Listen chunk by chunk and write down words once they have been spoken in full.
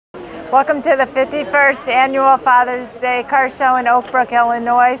Welcome to the 51st Annual Father's Day Car Show in Oak Brook,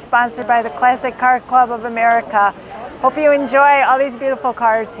 Illinois, sponsored by the Classic Car Club of America. Hope you enjoy all these beautiful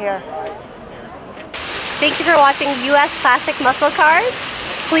cars here. Thank you for watching U.S. Classic Muscle Cars.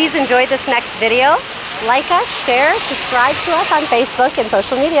 Please enjoy this next video. Like us, share, subscribe to us on Facebook and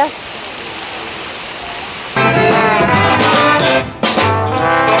social media.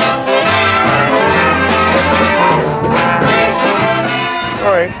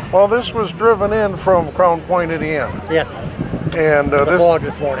 Alright, well this was driven in from Crown Point, Indiana. Yes. And the fog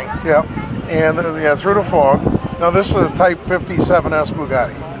this morning. Yeah, and yeah, through the fog. Now this is a Type 57S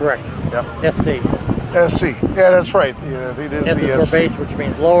Bugatti. Correct. Yep. SC. SC. Yeah, that's right. Yeah, it is S the is SC. for base, which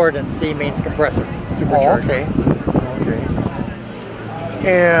means lowered, and C means compressor. Supercharged. Oh, okay. Okay.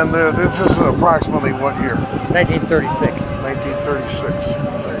 And this is approximately what year? 1936. 1936.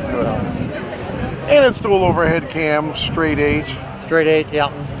 Very good. And it's dual overhead cam, straight 8. Straight 8, yeah.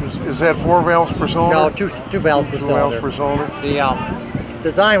 Is that 4 valves per cylinder? No, two valves per cylinder. 2 valves per cylinder. The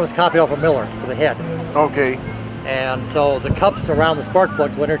design was copied off of Miller for the head. Okay. And so the cups around the spark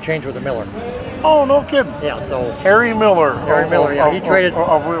plugs will interchange with the Miller. Oh, no kidding. Yeah, so... Harry Miller. Harry Miller, yeah. He traded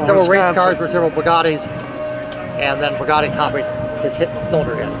several race cars for several Bugattis, and then Bugatti copied his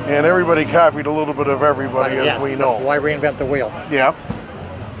cylinder head. And everybody copied a little bit of everybody, yes, as we know. Why reinvent the wheel? Yeah.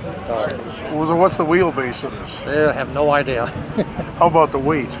 So, what's the wheelbase of this? I have no idea. How about the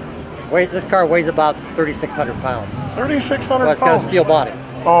weight? This car weighs about 3,600 pounds. 3,600 pounds? Well, it's got a steel body.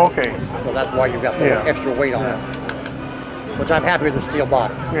 Oh, okay. So that's why you've got the extra weight on it. Which I'm happy with the steel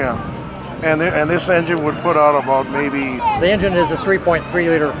body. Yeah. And this engine would put out about maybe... The engine is a 3.3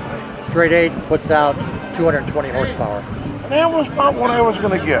 liter straight 8, puts out 220 horsepower. That was about what I was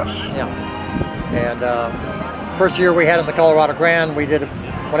going to guess. Yeah. And first year we had in the Colorado Grand, we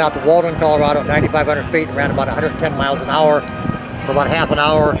went out to Walden, Colorado at 9,500 feet and ran about 110 miles an hour for about half an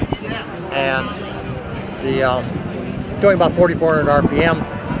hour. And doing about 4,400 RPM.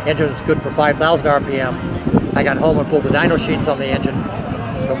 Engine is good for 5,000 RPM. I got home and pulled the dyno sheets on the engine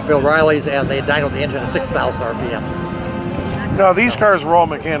from Phil Riley's, and they dynoed the engine at 6,000 RPM. Now these cars were all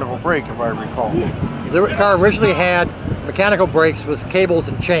mechanical brake, if I recall. The car originally had mechanical brakes with cables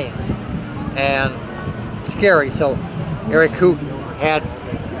and chains, and scary. So Eric Koop had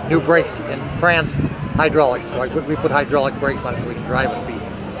new brakes in France, hydraulics. So we put hydraulic brakes on it so we can drive and be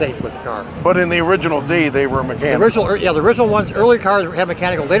safe with the car. But in the original day, they were mechanical. The original ones, early cars had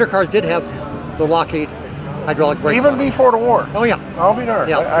mechanical. Later cars did have the Lockheed hydraulic brakes. Even before the war? Oh yeah. I'll be darned.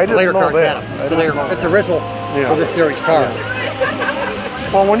 Yeah, I didn't later know cars that. had them. So it's original for this series car.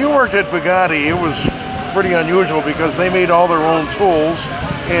 Yeah. Well, when you worked at Bugatti, it was pretty unusual because they made all their own tools,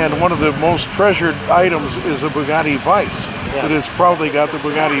 and one of the most treasured items is a Bugatti Vice that has proudly got the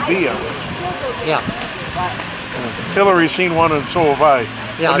Bugatti B on it. Yeah. Hillary's seen one, and so have I.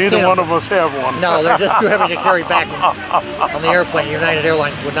 Yeah, neither one of us have one. No, they're just too heavy to carry back on the airplane. United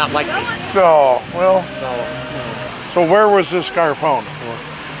Airlines would not like me. No, well. So where was this car found?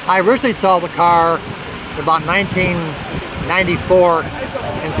 I originally saw the car about 1994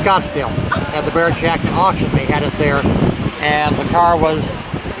 in Scottsdale at the Barrett Jackson auction. They had it there, and the car was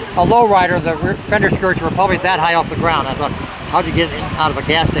a lowrider. The rear fender skirts were probably that high off the ground. I thought, how'd you get out of a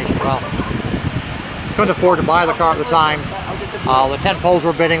gas station? Well, couldn't afford to buy the car at the time. The tent poles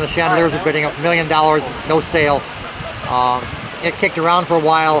were bidding, the chandeliers were bidding, $1 million, no sale. It kicked around for a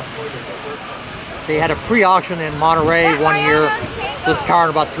while. They had a pre-auction in Monterey one year. This car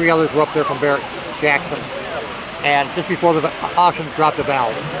and about 3 others were up there from Barrett Jackson. And just before the auction, dropped a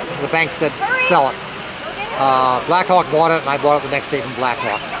valve. The bank said, sell it. Blackhawk bought it, and I bought it the next day from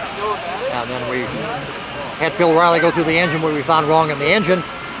Blackhawk. And then we had Phil Riley go through the engine, what we found wrong in the engine.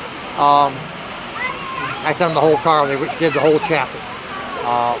 I sent them the whole car, and they did the whole chassis.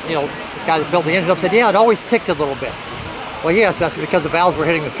 The guy that built the engine up said, yeah, it always ticked a little bit. Well, yes, that's because the valves were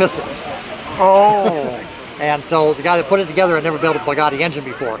hitting the pistons. Oh. And so the guy that put it together had never built a Bugatti engine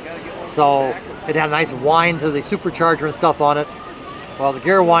before. So it had a nice whine to the supercharger and stuff on it. Well, the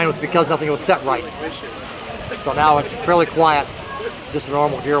gear whine was because nothing was set right. So now it's fairly quiet, just a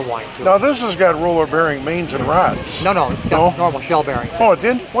normal gear whine. Now this has got roller bearing mains and rods. No, it's got normal shell bearings. Oh, it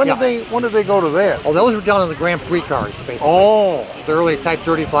did? When did they go to that? Oh, those were done in the Grand Prix cars, basically. Oh. The early Type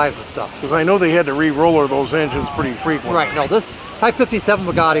 35s and stuff. Because I know they had to re-roller those engines pretty frequently. Right, no, this Type 57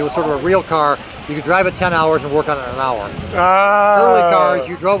 Bugatti was sort of a real car. You could drive it 10 hours and work on it in an hour. Early cars,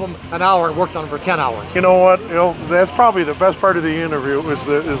 you drove them an hour and worked on them for 10 hours. You know what? That's probably the best part of the interview is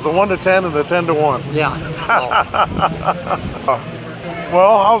the 1 to 10 and the 10 to 1. Yeah.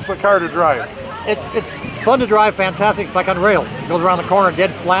 Well, how's the car to drive? It's fun to drive, fantastic. It's like on rails. It goes around the corner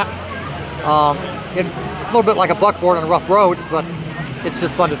dead flat. A little bit like a buckboard on rough roads, but it's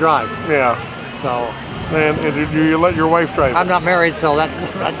just fun to drive. Yeah. So. And do you let your wife drive? I'm not married, so that's.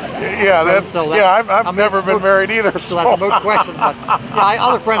 I've never been married either. So that's a moot question. But yeah,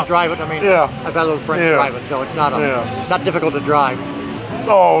 other friends drive it. I mean, I've had other friends drive it, so it's not not difficult to drive.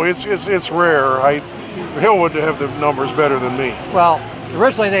 Oh, it's rare. Hill would have the numbers better than me. Well,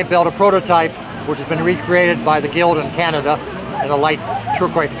 originally they built a prototype, which has been recreated by the Guild in Canada in a light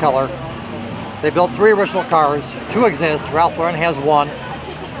turquoise color. They built 3 original cars. 2 exist. Ralph Lauren has 1.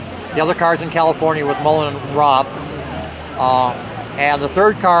 The other car's in California with Mullen and Rob. And the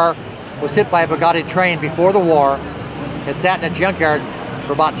 3rd car was hit by a Bugatti train before the war. It sat in a junkyard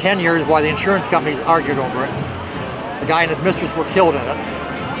for about 10 years while the insurance companies argued over it. The guy and his mistress were killed in it.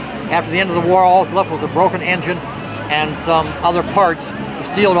 After the end of the war, all that's left was a broken engine and some other parts. The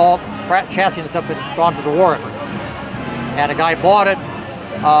steel all chassis and stuff had gone to the war effort. And a guy bought it,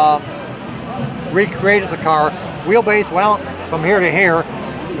 recreated the car. Wheelbase, well, from here to here,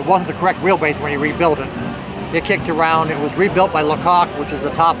 it wasn't the correct wheelbase when he rebuilt it. It kicked around. It was rebuilt by Lecoq, which is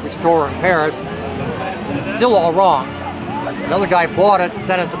the top restorer in Paris. Still all wrong. Another guy bought it,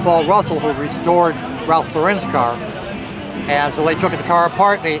 sent it to Paul Russell, who restored Ralph Lauren's car. And so they took the car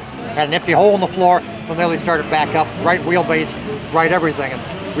apart. They had an empty hole in the floor. From there they started back up, right wheelbase, right everything,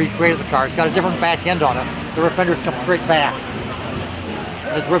 and recreated the car. It's got a different back end on it. The rear fenders come straight back.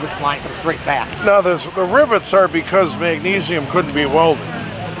 And the rivets line comes straight back. Now the rivets are because magnesium couldn't be welded.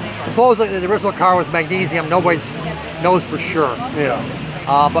 Supposedly the original car was magnesium. Nobody knows for sure. Yeah.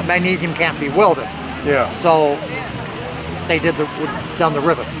 But magnesium can't be welded. Yeah. So they done the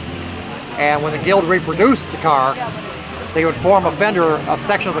rivets. And when the Guild reproduced the car, they would form a fender, a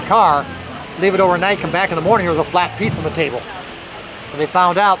section of the car, leave it overnight, come back in the morning, there was a flat piece on the table. And they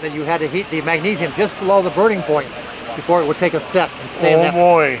found out that you had to heat the magnesium just below the burning point before it would take a set and stay in that. Oh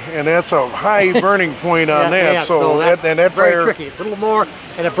boy, and that's a high burning point on that. Yeah, so that's that very fire, tricky. A little more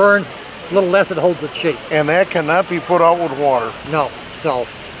and it burns, a little less it holds its shape. And that cannot be put out with water. No, so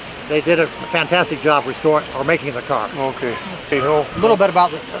they did a fantastic job restoring or making the car. Okay. Hey, Hill. A little bit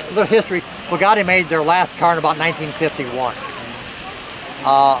about the history. Bugatti made their last car in about 1951.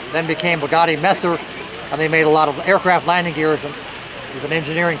 Then became Bugatti Messer, and they made a lot of aircraft landing gears, and it was an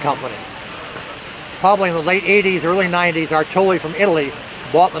engineering company. Probably in the late 80s, early 90s, Artoli from Italy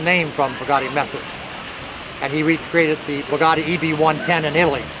bought the name from Bugatti Messer. And he recreated the Bugatti EB110 in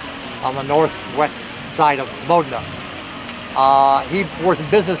Italy on the northwest side of Modena. He was in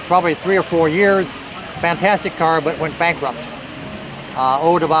business probably 3 or 4 years. Fantastic car, but went bankrupt.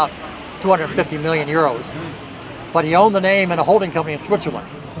 Owed about 250 million euros. But he owned the name and a holding company in Switzerland.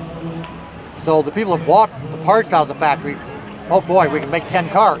 So the people that bought the parts out of the factory, oh boy, we can make 10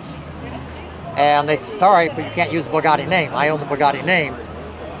 cars. And they said, sorry, but you can't use the Bugatti name. I own the Bugatti name.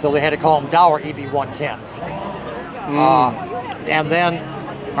 So they had to call them Dower EB110s. And then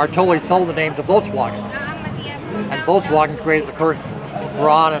Artoli sold the name to Volkswagen. And Volkswagen created the current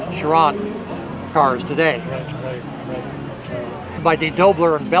Veron and Chiron cars today. By De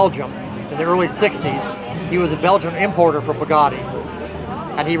Dobler in Belgium in the early 60s, he was a Belgian importer for Bugatti.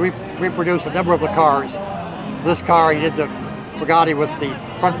 And he reproduced a number of the cars. This car, he did the Bugatti with the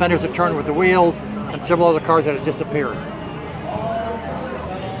front fenders that turned with the wheels, and several other cars that had disappeared.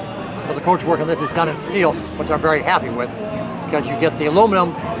 So the coachwork on this is done in steel, which I'm very happy with, because you get the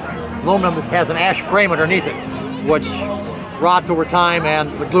aluminum. Aluminum has an ash frame underneath it, which rots over time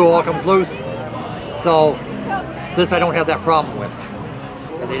and the glue all comes loose. So this I don't have that problem with.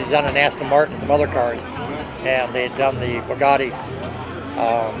 And they'd done an Aston Martin and some other cars, and they had done the Bugatti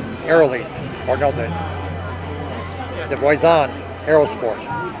Aerolease, or no, the Voisin Aerosport,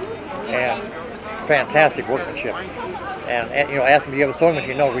 and fantastic workmanship. And you know, ask them, do you have a sewing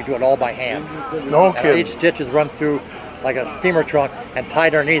machine? No, we do it all by hand. No kidding. Each stitch is run through like a steamer trunk and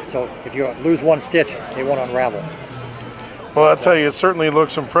tied underneath, so if you lose one stitch, they won't unravel. Well, I'll tell you, it certainly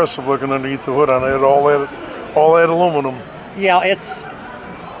looks impressive looking underneath the hood on it, all that aluminum. Yeah, it's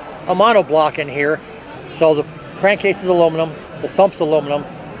a monoblock in here, so the crankcase is aluminum, the sump's aluminum,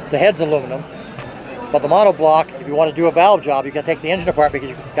 the head's aluminum, but the monoblock, if you want to do a valve job, you got to take the engine apart because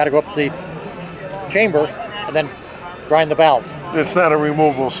you've got to go up the chamber and then grind the valves. It's not a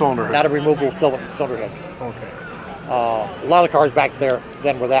removable cylinder head. Not a removable cylinder head. Okay. A lot of cars back there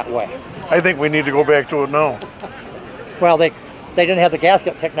then were that way. I think we need to go back to it now. Well, they didn't have the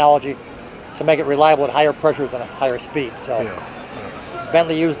gasket technology to make it reliable at higher pressures and higher speeds. So Yeah.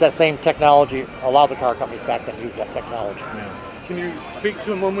 Bentley used that same technology. A lot of the car companies back then used that technology. Yeah. Can you speak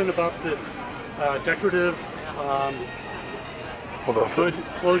to a moment about this decorative hood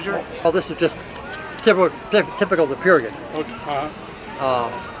closure? Well, this is just typical of the period. Okay.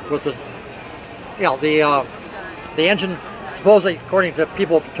 With the, you know, the engine supposedly, according to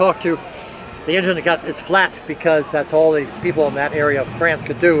people I've talked to, the engine is flat because that's all the people in that area of France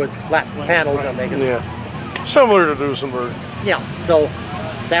could do is flat panels, and they could. Yeah, similar to Duesenberg. Yeah, so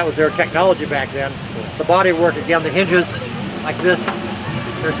that was their technology back then. The body work, again, the hinges like this,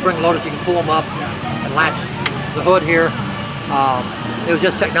 they're spring loaded, you can pull them up and latch the hood here. It was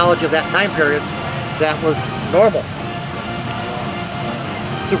just technology of that time period that was normal.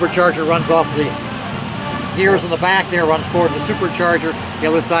 Supercharger runs off the gears in the back there, runs forward to the supercharger. The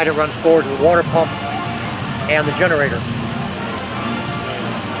other side it runs forward to the water pump and the generator.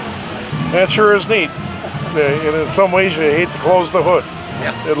 That sure is neat. And in some ways you hate to close the hood.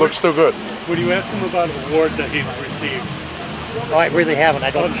 Yeah. It looks too good. Would you ask him about awards that he's received? No, I really haven't.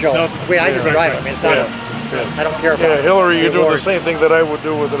 I don't show. No. I just drive it. I mean, it's not. I don't care about. Yeah, Hillary, you do the awards. same thing that I would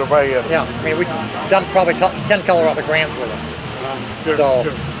do with it if I had it. Yeah, I mean, we've done probably 10 Colorado Grands with it. Sure, So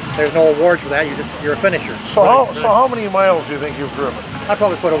sure. there's no awards for that. You're a finisher. So how many miles do you think you've driven? I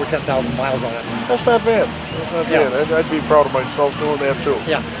probably put over 10,000 miles on it. That's not bad. That's not Yeah. bad. I'd be proud of myself doing that too.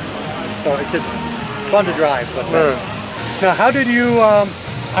 Yeah. So it's just fun to drive. But Now, how did you?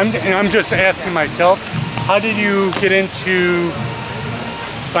 I'm just asking myself. How did you get into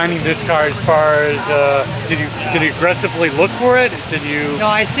finding this car? As far as did you aggressively look for it? Did you? No,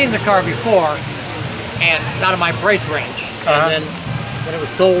 I'd seen the car before, and out of my price range. And then when it was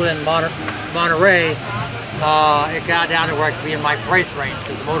sold in Monterey, it got down to where I could be in my price range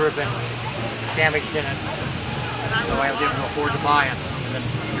because the motor had been damaged in it. So I was able to afford to buy it and then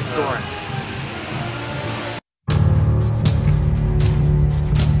restore it.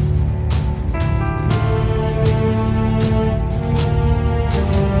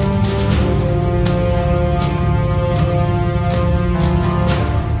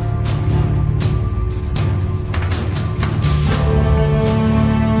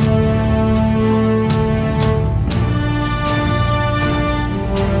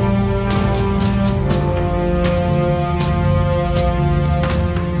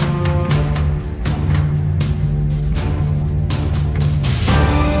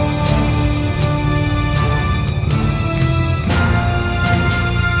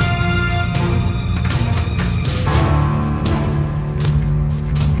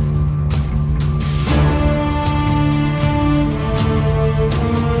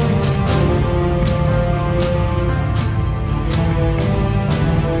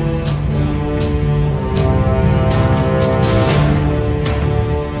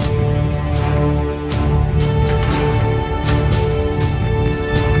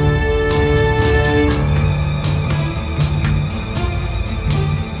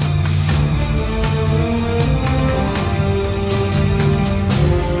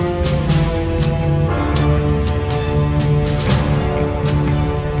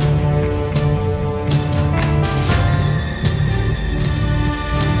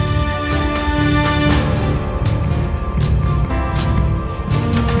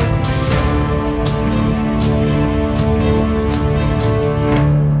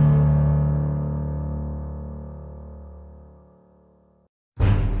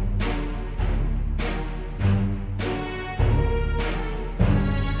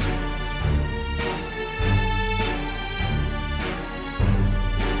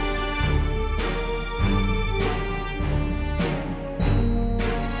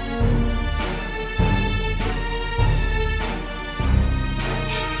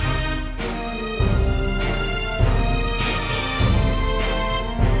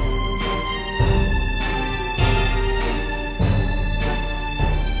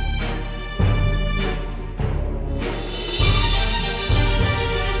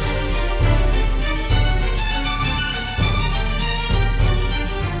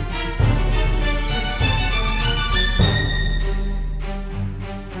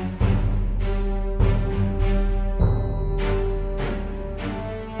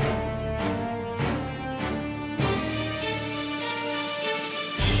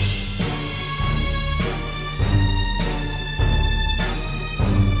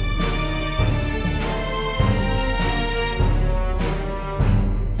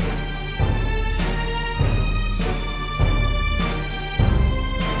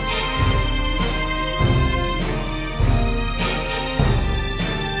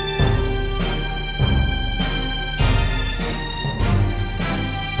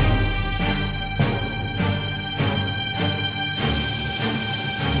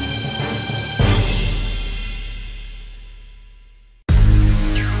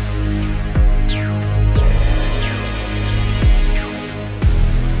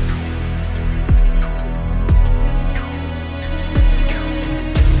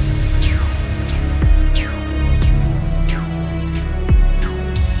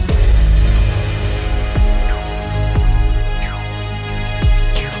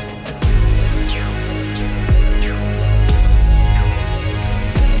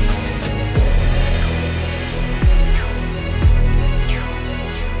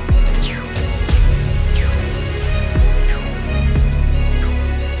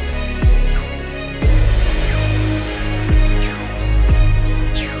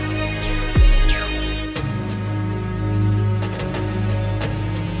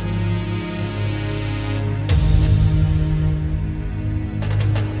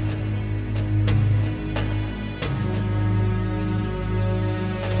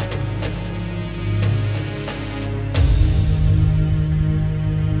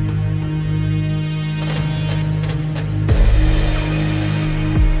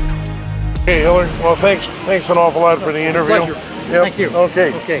 Okay, Hillary. Well, thanks an awful lot for the interview. Pleasure. Yep. Thank you.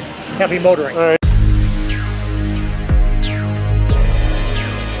 Okay. Okay. Happy motoring. All right.